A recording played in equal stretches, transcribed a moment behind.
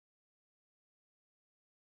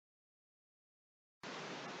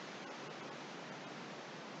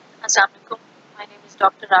Assalamu alaikum. My name is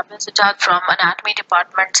Dr. Rabia from Anatomy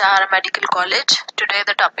Department, Sahara Medical College. Today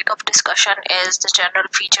the topic of discussion is the general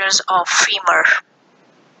features of femur.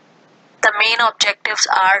 The main objectives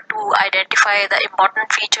are to identify the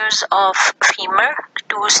important features of femur,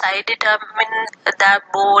 to side determine the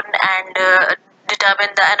bone and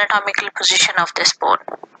determine the anatomical position of this bone.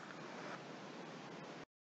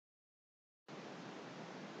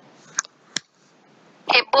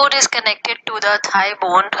 Hip bone is connected to the thigh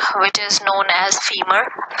bone, which is known as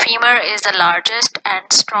femur. Femur is the largest and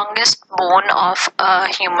strongest bone of a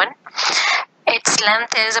human. Its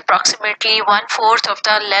length is approximately 1/4 of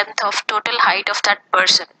the length of total height of that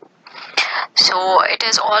person. So it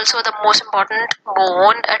is also the most important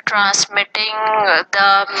bone, transmitting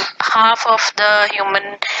the half of the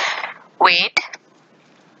human weight.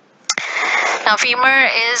 Now, femur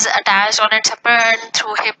is attached on its upper end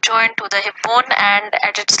through hip joint to the hip bone, and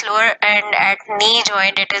at its lower end at knee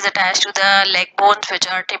joint it is attached to the leg bones, which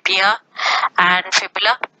are tibia and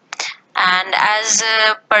fibula. And as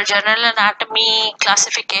per general anatomy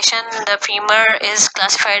classification, the femur is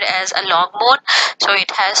classified as a long bone, so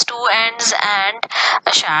it has two ends and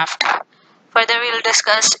a shaft. Further, we will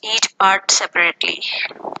discuss each part separately.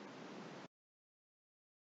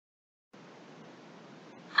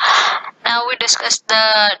 Now we discuss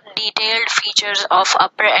the detailed features of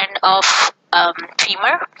upper end of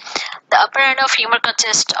femur. The upper end of femur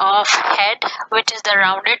consists of head, which is the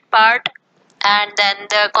rounded part, and then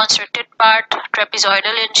the constricted part,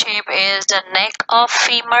 trapezoidal in shape, is the neck of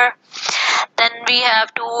femur. Then we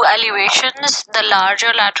have two elevations. The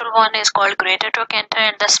larger lateral one is called greater trochanter,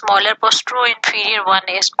 and the smaller postero-inferior one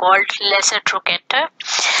is called lesser trochanter.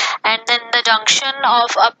 And then the junction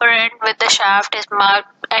of upper end with the shaft is marked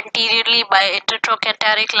anteriorly by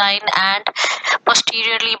intertrochanteric line and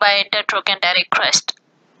posteriorly by intertrochanteric crest.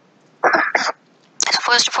 So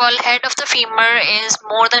first of all, head of the femur is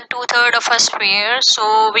more than 2/3 of a sphere,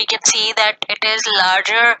 so we can see that it is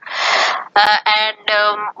larger and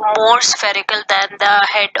more spherical than the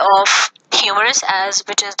head of humerus,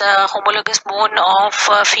 which is the homologous bone of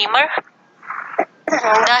femur.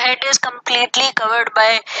 The head is completely covered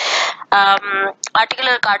by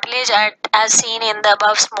articular cartilage as seen in the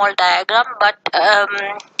above small diagram, but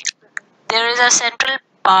there is a central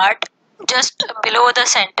part just below the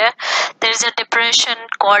center. There is a depression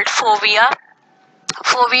called fovea.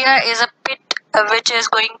 Fovea is a pit which is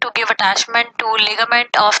going to give attachment to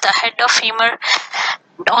ligament of the head of femur.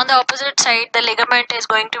 On the opposite side, the ligament is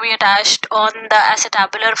going to be attached on the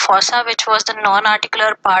acetabular fossa, which was the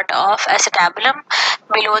non-articular part of acetabulum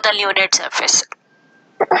below the lunate surface.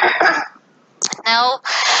 Now,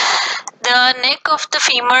 the neck of the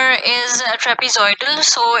femur is trapezoidal,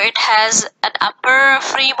 so it has an upper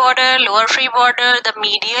free border, lower free border. The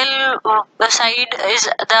medial side is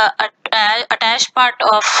the attached part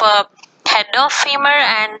of head of femur,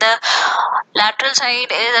 and the lateral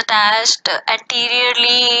side is attached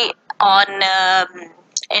anteriorly on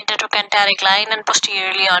intertrochanteric line and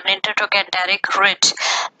posteriorly on intertrochanteric ridge.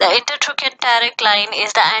 The intertrochanteric line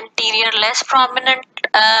is the anterior less prominent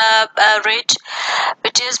ridge,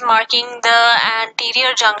 which is marking the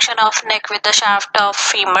anterior junction of neck with the shaft of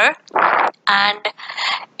femur, and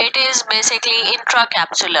it is basically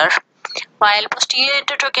intracapsular, while posterior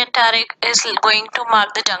intertrochanteric is going to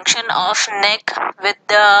mark the junction of neck with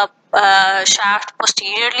the shaft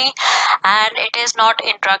posteriorly, and it is not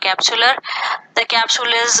intracapsular. The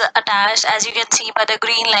capsule is attached, as you can see by the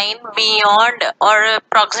green line, beyond or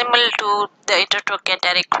proximal to the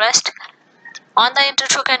intertrochanteric crest. On the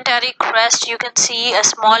intertrochanteric crest, you can see a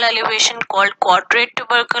small elevation called quadrate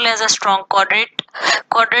tubercle as a strong quadrate.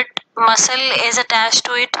 Quadrate muscle is attached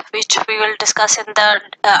to it, which we will discuss in the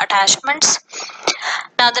attachments.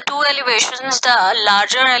 Now, the two elevations, the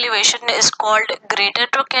larger elevation is called greater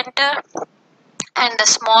trochanter, and the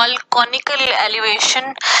small conical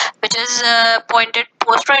elevation, which is pointed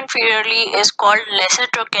postero-inferiorly, is called lesser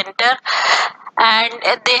trochanter, and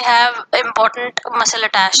they have important muscle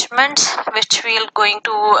attachments, which we are going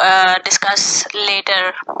to discuss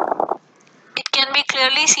later. It can be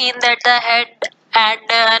clearly seen that the head and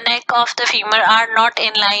neck of the femur are not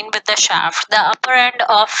in line with the shaft. The upper end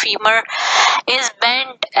of femur is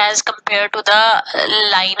bent as compared to the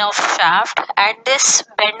line of shaft, and this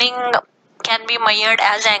bending can be measured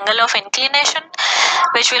as angle of inclination,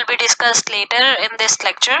 which will be discussed later in this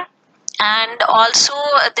lecture. And also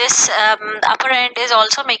this upper end is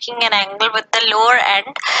also making an angle with the lower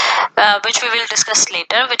end, which we will discuss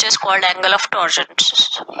later, which is called angle of torsion.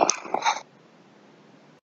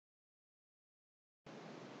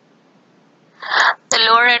 The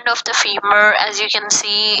lower end of the femur, as you can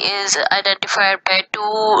see, is identified by two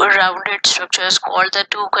two rounded structures called the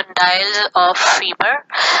two condyles of femur,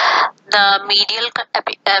 the medial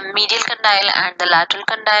condyle and the lateral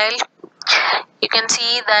condyle. You can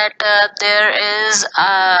see that there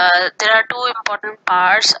are two important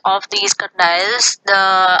parts of these condyles: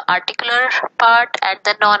 the articular part and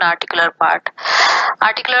the non-articular part.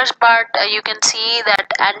 Articular part, you can see that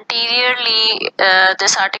anteriorly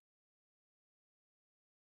this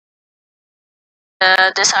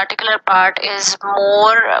articular part is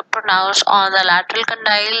more pronounced on the lateral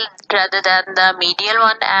condyle rather than the medial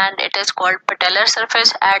one, and it is called patellar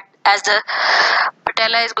surface, as the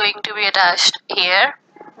patella is going to be attached here.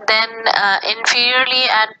 Then inferiorly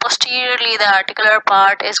and posteriorly the articular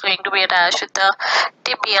part is going to be attached with the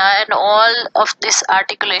tibia, and all of this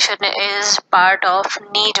articulation is part of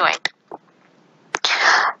knee joint.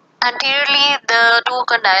 Anteriorly, the two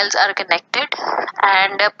condyles are connected,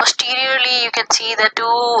 and posteriorly you can see the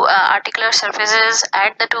two articular surfaces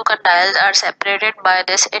and the two condyles are separated by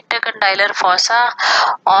this intercondylar fossa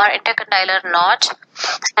or intercondylar notch,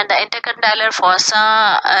 and the intercondylar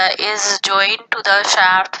fossa is joined to the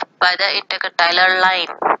shaft by the intercondylar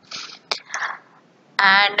line.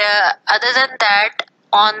 And other than that,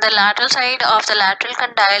 on the lateral side of the lateral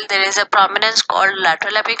condyle, there is a prominence called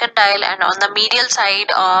lateral epicondyle, and on the medial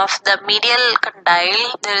side of the medial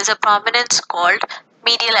condyle, there is a prominence called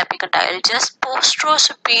medial epicondyle. Just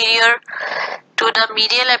postero-superior to the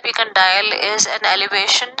medial epicondyle is an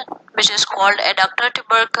elevation which is called adductor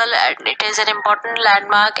tubercle, and it is an important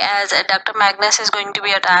landmark as adductor magnus is going to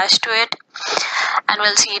be attached to it, and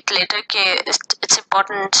we'll see it later. Its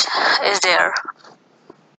importance is there.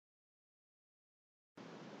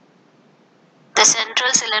 The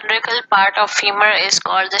central cylindrical part of femur is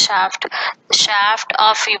called the shaft. The shaft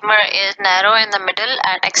of femur is narrow in the middle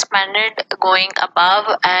and expanded going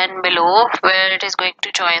above and below, where it is going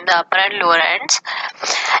to join the upper and lower ends.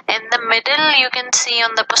 In the middle, you can see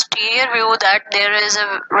on the posterior view that there is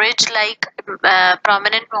a ridge-like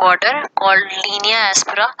prominent border called linea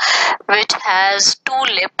aspera, which has two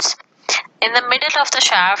lips. In the middle of the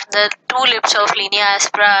shaft, the two lips of linea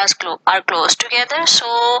aspera are close together.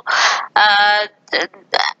 So,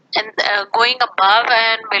 going above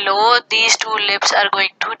and below, these two lips are going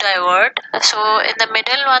to divert. So, in the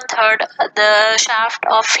middle 1/3, the shaft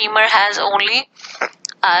of femur has only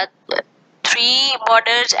 3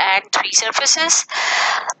 borders and 3 surfaces.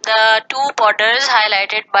 The two borders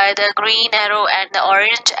highlighted by the green arrow and the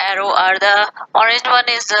orange arrow are the orange one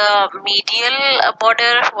is the medial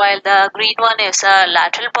border, while the green one is the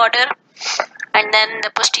lateral border, and then the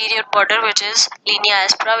posterior border, which is linea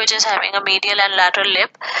aspera, which is having a medial and lateral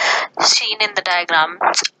lip seen in the diagram.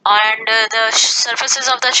 And the surfaces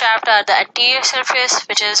of the shaft are the anterior surface,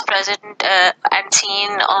 which is present and seen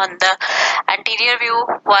on the anterior view,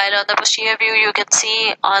 while on the posterior view you can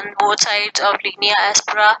see on both sides of linea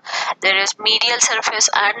aspera there is medial surface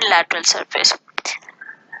and lateral surface.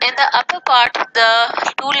 In the upper part,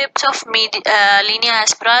 the two lips of linea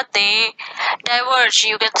aspera, they diverge.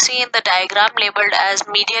 You can see in the diagram labeled as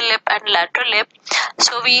medial lip and lateral lip.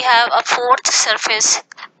 So we have a fourth surface,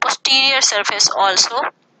 posterior surface also.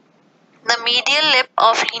 The medial lip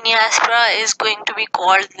of linea aspera is going to be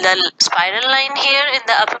called the spiral line here in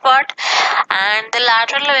the upper part, and the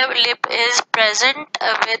lateral lip is present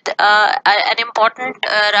with an important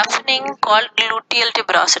roughening called gluteal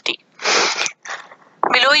tuberosity.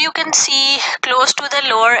 Below you can see close to the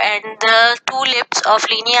lower end the two lips of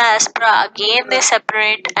linea aspera, again they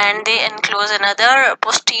separate and they enclose another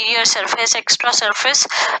posterior surface, extra surface,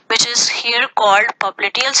 which is here called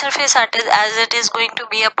popliteal surface, as it is going to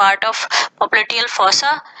be a part of popliteal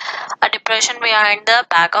fossa, a depression behind the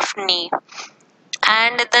back of knee.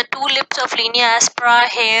 And the two lips of linea aspera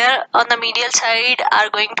here on the medial side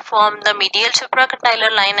are going to form the medial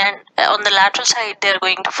supracondylar line, and on the lateral side they are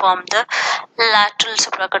going to form the lateral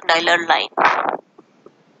supracondylar line.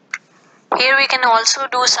 Here we can also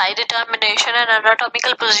do side determination and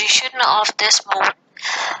anatomical position of this bone.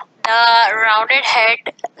 The rounded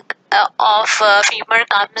head of femur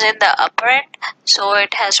comes in the upper end, so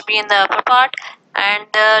it has to be in the upper part, and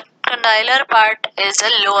the condylar part is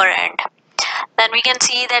the lower end. Then we can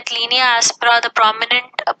see that linea aspera, the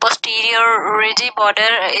prominent posterior ridgy border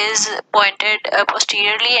is pointed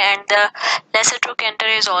posteriorly, and the lesser trochanter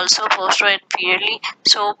is also postero-inferiorly.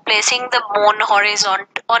 So placing the bone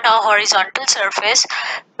on a horizontal surface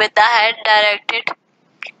with the head directed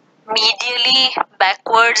medially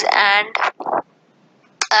backwards and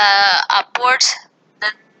upwards,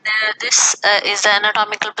 this is the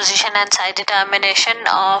anatomical position and side determination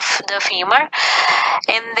of the femur.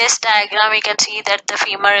 In this diagram we can see that the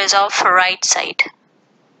femur is of right side.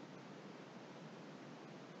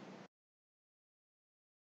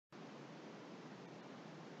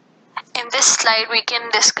 In this slide, we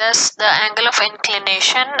can discuss the angle of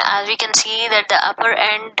inclination. As we can see that the upper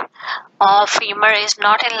end of femur is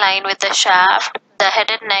not in line with the shaft. The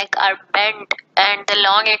head and neck are bent, and the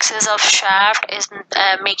long axis of shaft is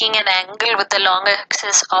making an angle with the long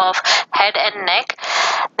axis of head and neck.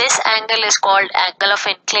 This angle is called angle of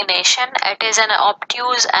inclination. It is an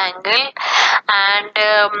obtuse angle,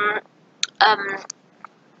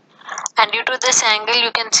 and due to this angle,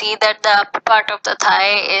 you can see that the upper part of the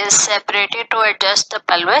thigh is separated to adjust the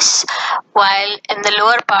pelvis, while in the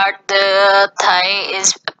lower part, the thigh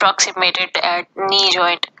is approximated at knee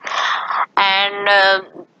joint. And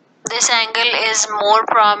this angle is more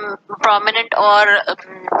prominent, or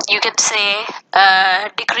you can say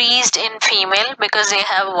decreased in female because they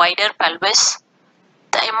have wider pelvis.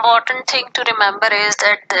 The important thing to remember is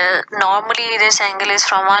that normally this angle is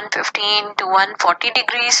from 115 to 140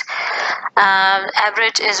 degrees.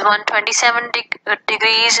 Average is 127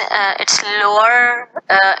 degrees. It's lower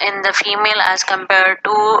in the female as compared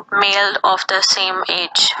to male of the same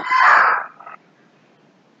age.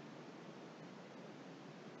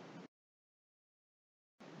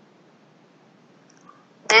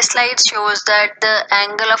 This slide shows that the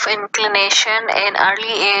angle of inclination in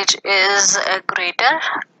early age is greater,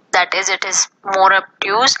 that is, it is more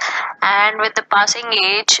obtuse, and with the passing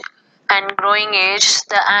age and growing age,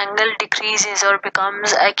 the angle decreases or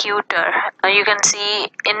becomes acuter. You can see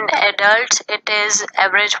in adults it is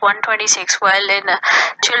average 126, while in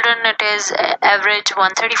children it is average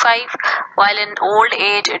 135, while in old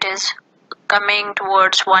age it is coming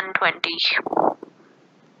towards 120.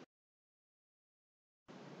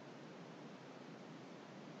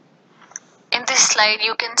 In this slide,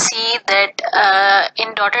 you can see that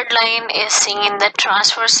in dotted line is seen the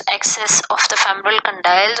transverse axis of the femoral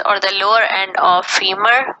condyles, or the lower end of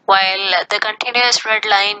femur, while the continuous red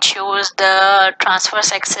line shows the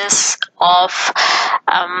transverse axis of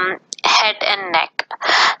head and neck.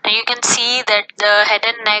 Now you can see that the head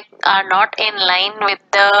and neck are not in line with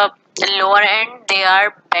the lower end. They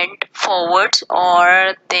are bent forwards,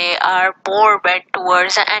 or they are more bent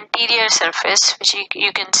towards the anterior surface, which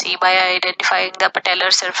you can see by identifying the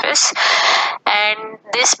patellar surface. And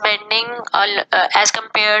this bending as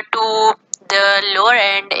compared to the lower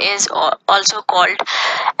end is also called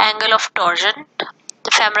angle of torsion.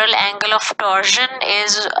 The femoral angle of torsion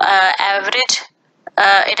is in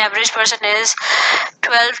average person is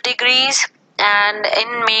 12 degrees, and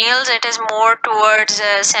in males it is more towards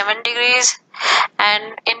 7 degrees,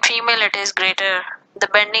 and in female it is greater. The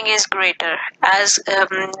bending is greater as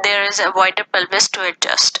there is a wider pelvis to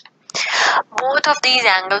adjust. Both of these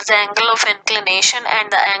angles, the angle of inclination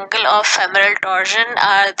and the angle of femoral torsion,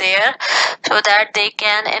 are there so that they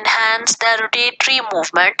can enhance the rotatory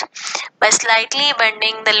movement. By slightly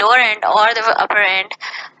bending the lower end or the upper end,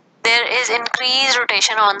 there is increased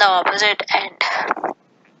rotation on the opposite end.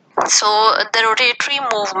 So the rotatory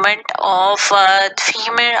movement of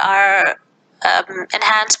femur are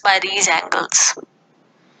enhanced by these angles.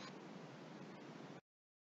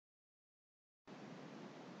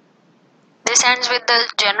 This ends with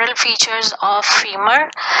the general features of femur,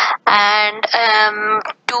 and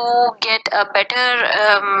to get a better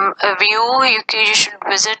view, you should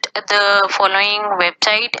visit the following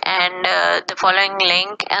website and the following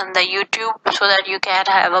link and the YouTube, so that you can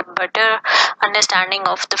have a better understanding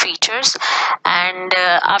of the features. And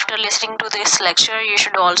after listening to this lecture, you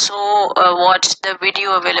should also watch the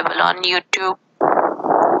video available on YouTube.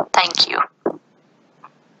 Thank you.